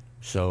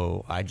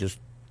 So I just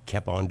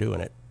kept on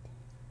doing it.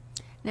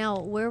 Now,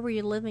 where were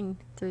you living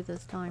through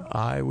this time?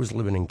 I was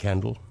living in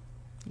Kendall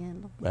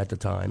at the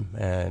time,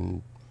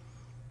 and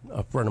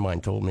a friend of mine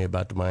told me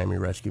about the Miami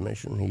Rescue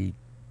Mission. He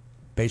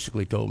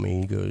basically told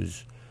me, he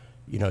goes,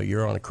 you know,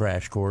 you're on a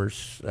crash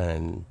course,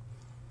 and,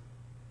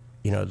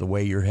 you know, the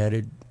way you're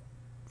headed,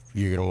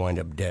 you're going to wind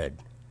up dead.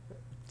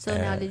 So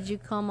now, did you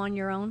come on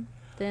your own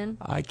then?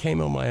 I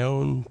came on my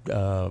own.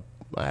 I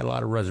had a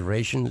lot of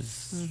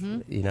reservations.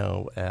 You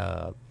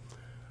know,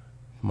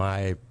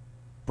 my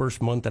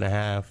first month and a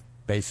half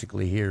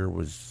basically here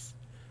was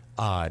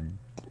odd.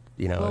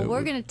 You know, well,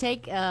 we're going to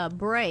take a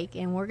break,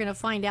 and we're going to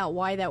find out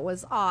why that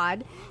was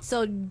odd.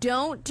 So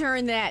don't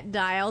turn that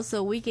dial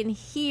so we can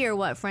hear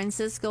what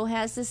Francisco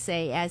has to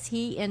say as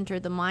he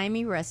entered the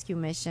Miami Rescue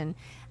Mission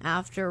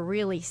after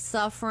really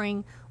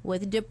suffering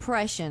with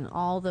depression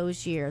all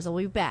those years. We'll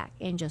be back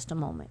in just a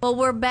moment. Well,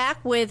 we're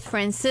back with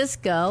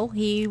Francisco.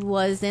 He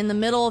was in the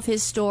middle of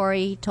his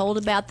story. He told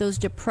about those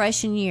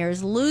depression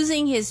years,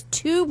 losing his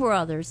 2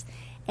 brothers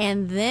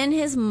and then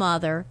his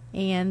mother,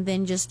 and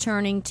then just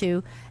turning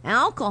to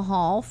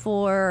alcohol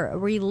for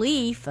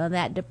relief of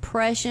that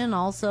depression.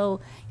 Also,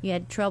 you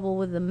had trouble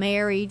with the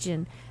marriage,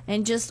 and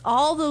just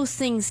all those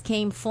things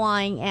came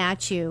flying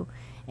at you.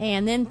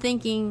 And then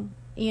thinking,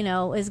 you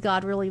know, is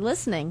God really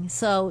listening?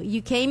 So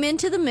you came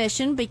into the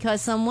mission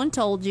because someone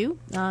told you,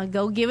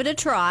 go give it a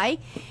try.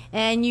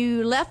 And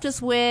you left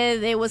us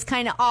with, it was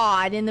kind of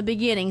odd in the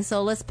beginning.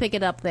 So let's pick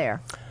it up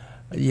there.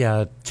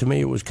 Yeah, to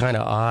me it was kind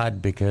of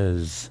odd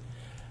because,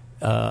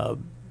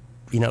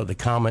 you know, the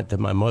comment that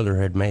my mother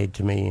had made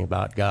to me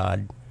about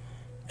God.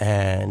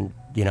 And,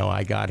 you know,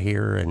 I got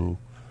here and,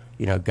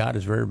 you know, God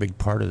is a very big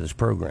part of this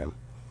program.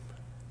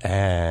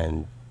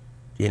 And,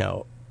 you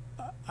know,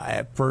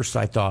 at first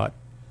I thought,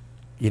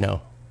 you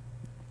know,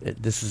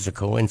 this is a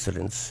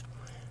coincidence.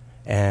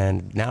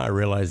 And now I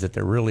realize that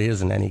there really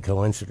isn't any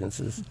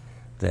coincidences,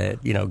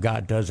 that, you know,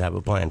 God does have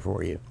a plan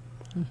for you.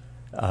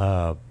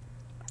 5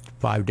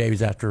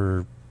 days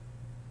after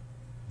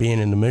being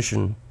in the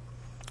mission,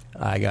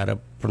 I got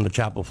up from the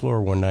chapel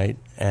floor one night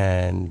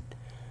and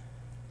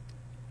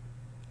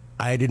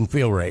I didn't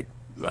feel right.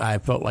 I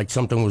felt like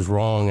something was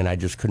wrong and I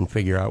just couldn't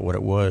figure out what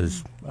it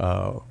was.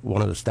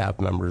 One of the staff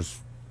members,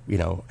 you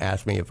know,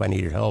 asked me if I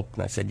needed help,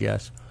 and I said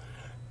yes.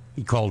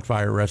 He called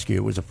fire rescue.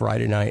 It was a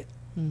Friday night,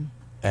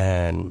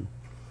 and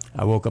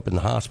I woke up in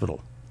the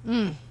hospital.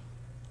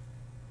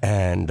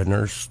 And the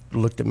nurse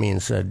looked at me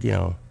and said, you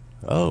know,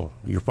 oh,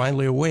 you're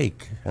finally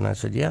awake. And I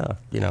said, yeah,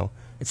 you know,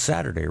 it's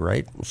Saturday,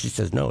 right? And she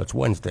says, no, it's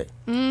Wednesday.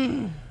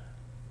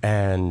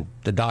 And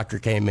the doctor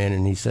came in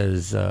and he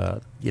says,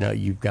 you know,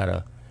 you've got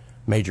a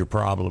major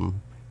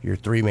problem. Your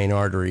 3 main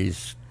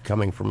arteries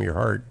coming from your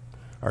heart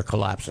are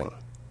collapsing.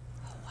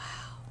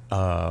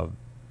 Wow.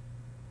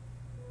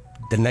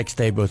 The next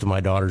day, both of my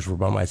daughters were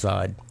by my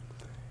side.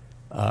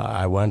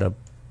 I wound up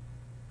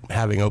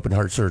having open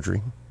heart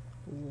surgery.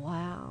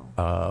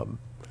 Wow.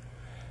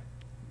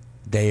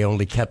 They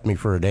only kept me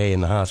for a day in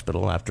the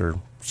hospital after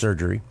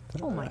surgery.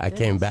 Oh my I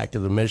came back to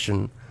the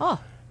mission,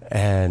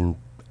 and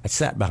I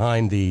sat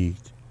behind the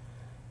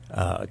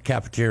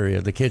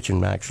cafeteria, the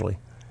kitchen actually,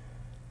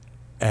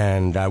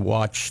 and I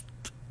watched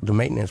the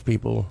maintenance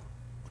people,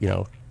 you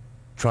know,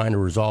 trying to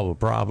resolve a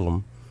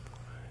problem.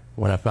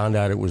 When I found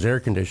out it was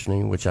air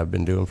conditioning, which I've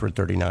been doing for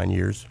 39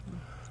 years,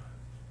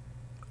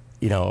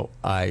 you know,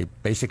 I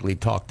basically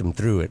talked them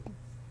through it,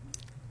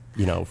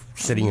 you know,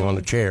 sitting on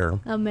the chair.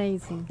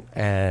 Amazing.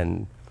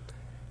 And,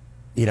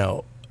 you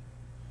know,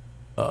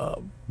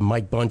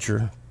 Mike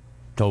Buncher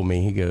told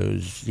me, he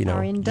goes, you know,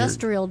 our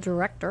industrial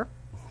director.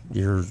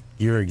 You're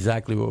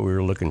exactly what we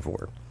were looking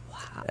for.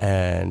 Wow.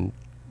 And,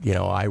 you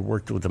know, I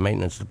worked with the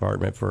maintenance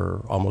department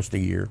for almost a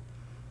year.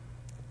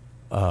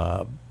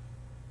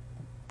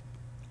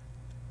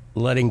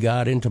 Letting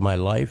God into my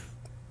life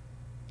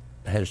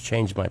has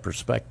changed my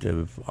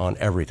perspective on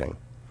everything.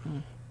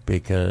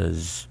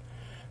 Because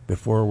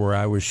before, where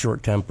I was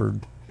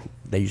short-tempered,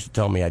 they used to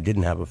tell me I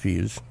didn't have a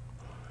fuse.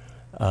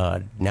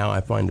 Now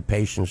I find the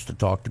patience to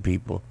talk to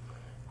people,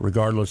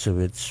 regardless if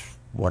it's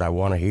what I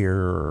want to hear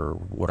or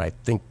what I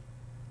think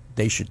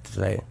they should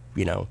say.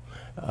 You know,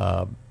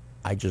 I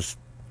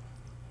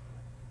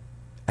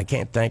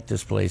can't thank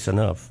this place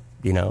enough.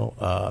 You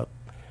know,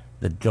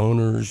 the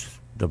donors,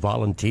 the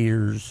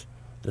volunteers,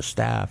 the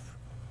staff,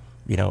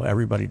 you know,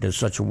 everybody does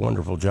such a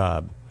wonderful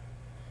job.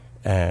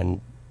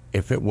 And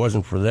if it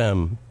wasn't for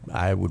them,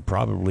 I would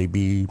probably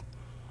be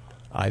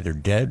either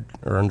dead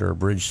or under a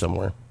bridge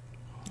somewhere.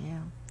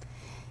 Yeah.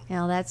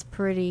 Now that's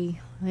pretty,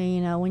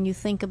 you know, when you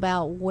think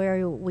about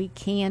where we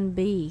can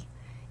be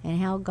and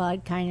how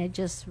God kind of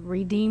just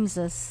redeems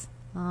us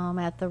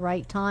at the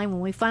right time when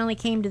we finally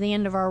came to the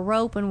end of our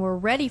rope and we're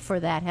ready for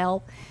that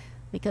help.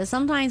 Because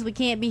sometimes we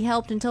can't be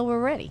helped until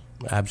we're ready.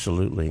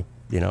 Absolutely.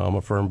 You know, I'm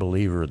a firm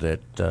believer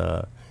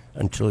that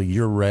until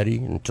you're ready,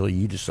 until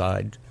you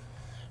decide,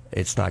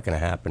 it's not going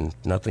to happen.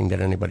 Nothing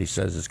that anybody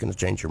says is going to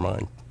change your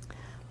mind.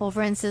 Well,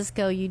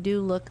 Francisco, you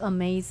do look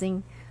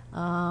amazing.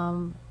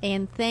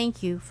 And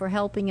thank you for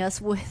helping us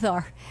with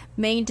our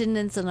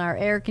maintenance and our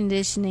air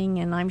conditioning,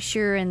 and I'm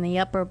sure in the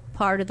upper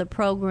part of the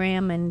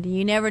program, and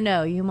you never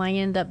know, you might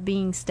end up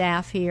being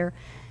staff here.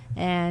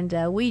 And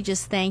we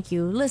just thank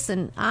you.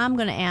 Listen, I'm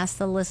going to ask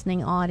the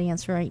listening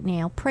audience right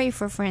now, pray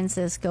for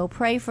Francisco.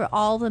 Pray for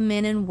all the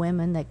men and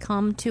women that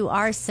come to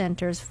our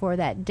centers for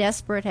that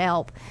desperate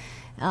help.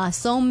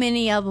 So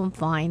many of them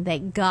find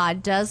that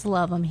God does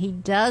love them. He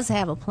does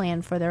have a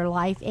plan for their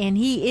life, and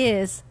He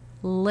is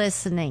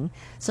listening.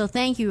 So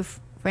thank you,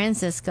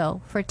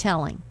 Francisco, for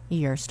telling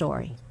your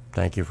story.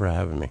 Thank you for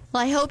having me.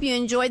 Well, I hope you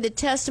enjoyed the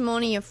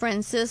testimony of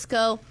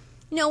Francisco.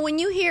 You know, when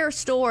you hear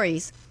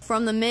stories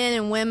from the men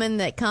and women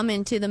that come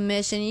into the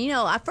mission, you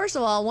know, first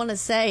of all, I want to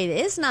say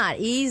it's not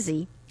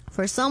easy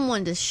for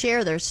someone to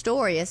share their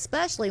story,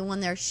 especially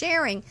when they're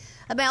sharing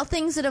about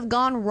things that have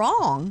gone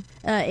wrong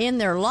in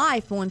their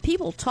life. When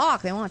people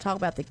talk, they want to talk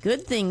about the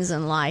good things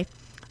in life.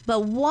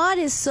 But what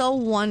is so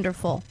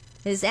wonderful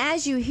is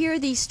as you hear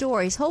these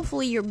stories,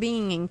 hopefully you're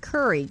being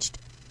encouraged.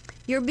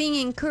 You're being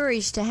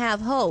encouraged to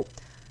have hope,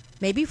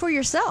 maybe for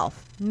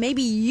yourself.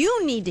 Maybe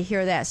you need to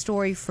hear that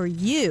story for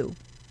you,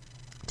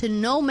 to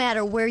no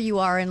matter where you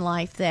are in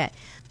life, that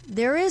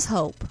there is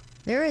hope.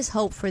 There is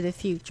hope for the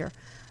future.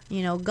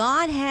 You know,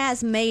 God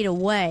has made a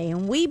way,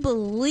 and we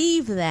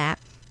believe that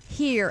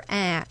here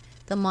at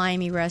the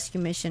Miami Rescue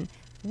Mission.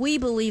 We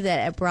believe that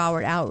at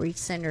Broward Outreach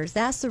Centers.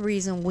 That's the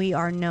reason we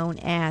are known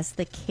as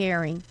the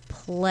caring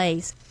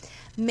place.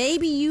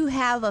 Maybe you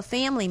have a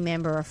family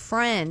member, a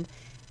friend,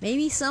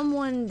 maybe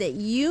someone that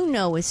you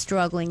know is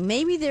struggling.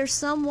 Maybe there's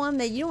someone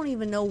that you don't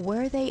even know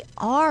where they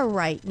are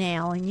right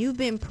now, and you've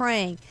been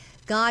praying,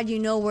 God, you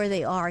know where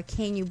they are.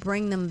 Can you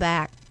bring them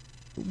back?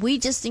 We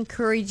just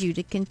encourage you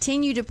to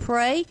continue to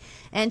pray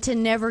and to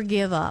never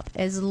give up.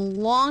 As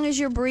long as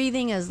you're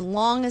breathing, as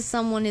long as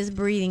someone is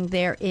breathing,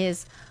 there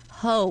is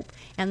hope.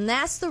 And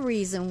that's the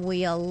reason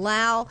we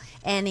allow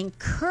and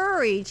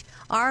encourage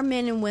our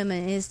men and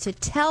women is to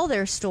tell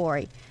their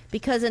story,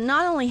 because it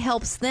not only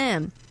helps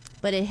them,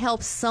 but it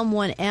helps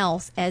someone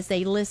else as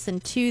they listen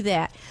to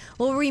that.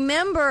 Well,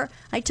 remember,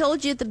 I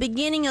told you at the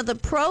beginning of the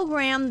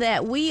program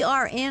that we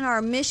are in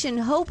our Mission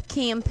Hope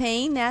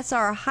campaign. That's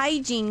our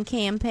hygiene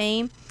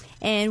campaign.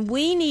 And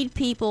we need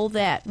people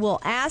that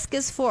will ask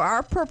us for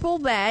our purple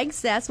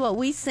bags. That's what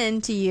we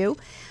send to you.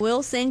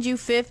 We'll send you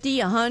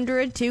 50,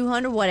 100,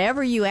 200,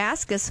 whatever you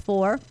ask us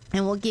for.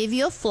 And we'll give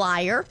you a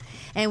flyer.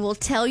 And we'll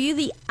tell you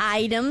the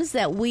items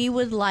that we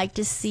would like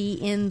to see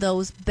in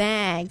those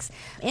bags.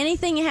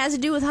 Anything that has to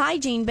do with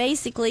hygiene,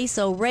 basically.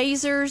 So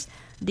razors,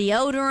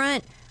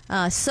 deodorant,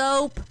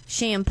 soap,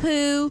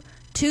 shampoo,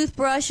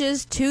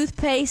 toothbrushes,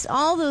 toothpaste,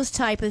 all those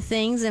type of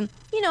things. And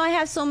you know, I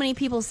have so many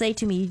people say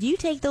to me, do you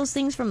take those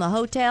things from the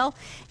hotel?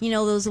 You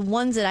know, those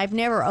ones that I've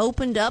never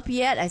opened up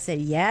yet? I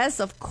said, yes,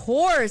 of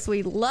course.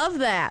 We love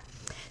that.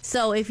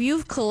 So if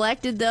you've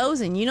collected those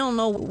and you don't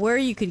know where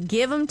you could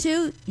give them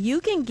to,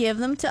 you can give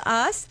them to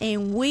us,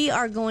 and we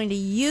are going to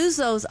use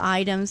those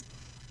items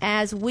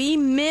as we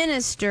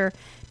minister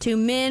to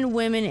men,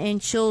 women,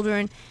 and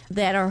children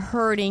that are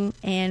hurting,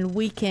 and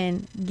we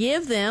can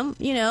give them,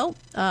 you know,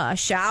 a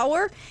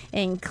shower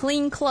and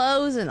clean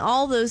clothes and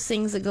all those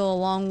things that go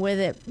along with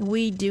it.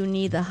 We do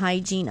need the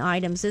hygiene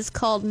items. It's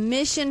called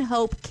Mission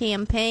Hope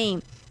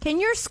Campaign. Can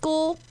your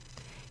school,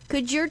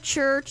 could your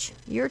church,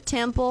 your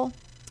temple,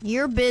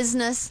 your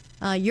business,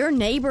 your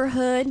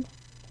neighborhood,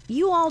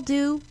 you all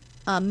do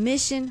a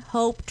Mission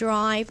Hope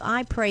Drive?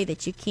 I pray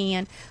that you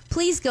can.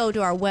 Please go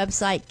to our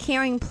website,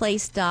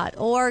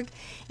 caringplace.org,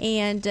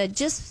 and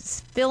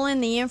just fill in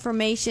the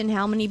information,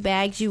 how many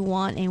bags you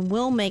want, and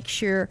we'll make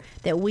sure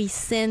that we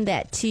send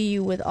that to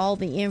you with all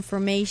the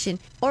information.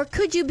 Or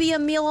could you be a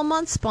meal a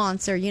month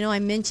sponsor? You know, I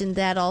mentioned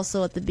that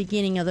also at the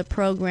beginning of the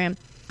program.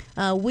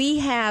 We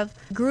have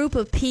a group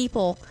of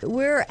people.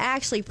 We're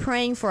actually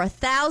praying for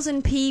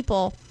 1,000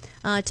 people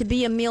to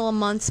be a meal a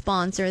month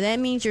sponsor. That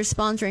means you're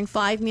sponsoring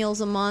 5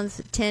 meals a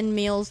month, 10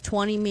 meals,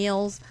 20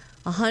 meals,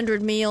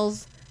 100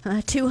 meals,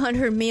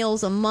 200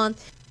 meals a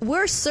month.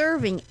 We're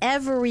serving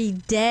every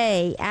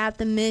day at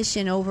the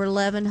mission over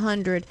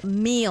 1,100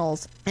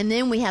 meals. And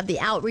then we have the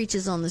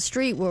outreaches on the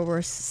street where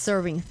we're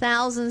serving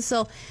thousands.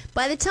 So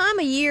by the time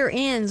a year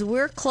ends,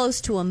 we're close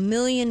to 1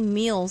 million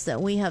meals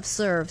that we have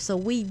served. So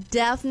we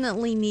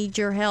definitely need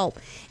your help.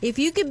 If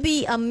you could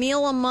be a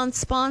meal a month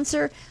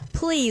sponsor,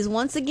 please,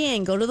 once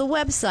again, go to the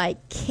website,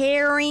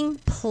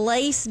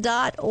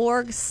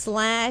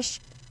 caringplace.org/meals,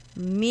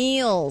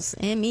 MEALS,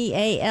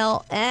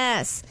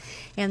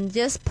 and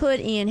just put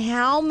in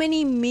how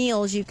many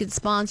meals you could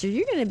sponsor.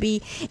 You're going to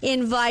be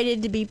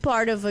invited to be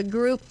part of a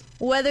group.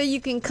 Whether you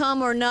can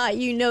come or not,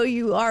 you know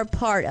you are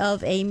part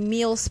of a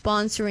meal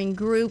sponsoring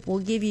group. We'll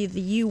give you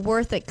the You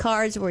Worth It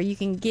cards where you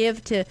can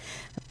give to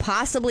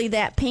possibly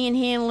that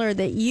panhandler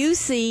that you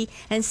see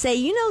and say,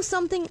 you know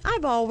something,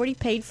 I've already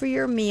paid for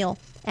your meal,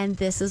 and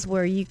this is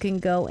where you can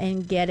go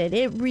and get it.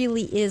 It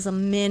really is a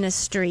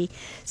ministry.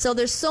 So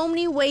there's so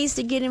many ways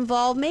to get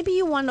involved. Maybe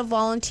you want to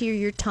volunteer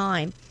your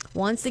time.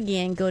 Once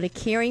again, go to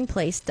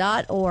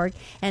caringplace.org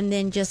and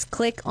then just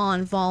click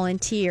on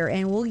volunteer,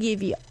 and we'll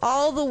give you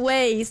all the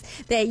ways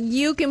that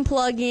you can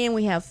plug in.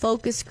 We have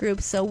focus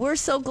groups, so we're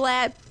so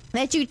glad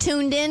that you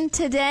tuned in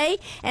today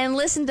and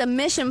listened to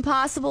Mission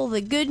Possible,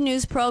 the good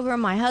news program.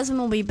 My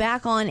husband will be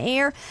back on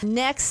air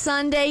next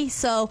Sunday,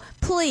 so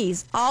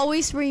please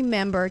always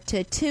remember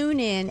to tune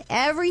in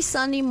every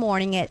Sunday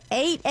morning at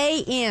 8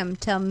 a.m.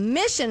 to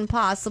Mission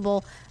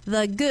Possible,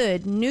 the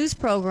good news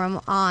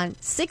program on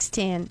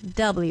 610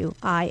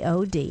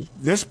 WIOD.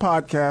 This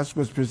podcast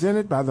was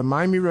presented by the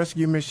Miami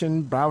Rescue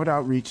Mission Broward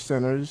Outreach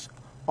Centers,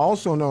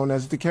 also known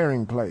as the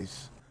Caring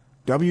Place.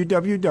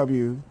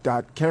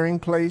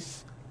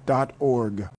 www.caringplace.org.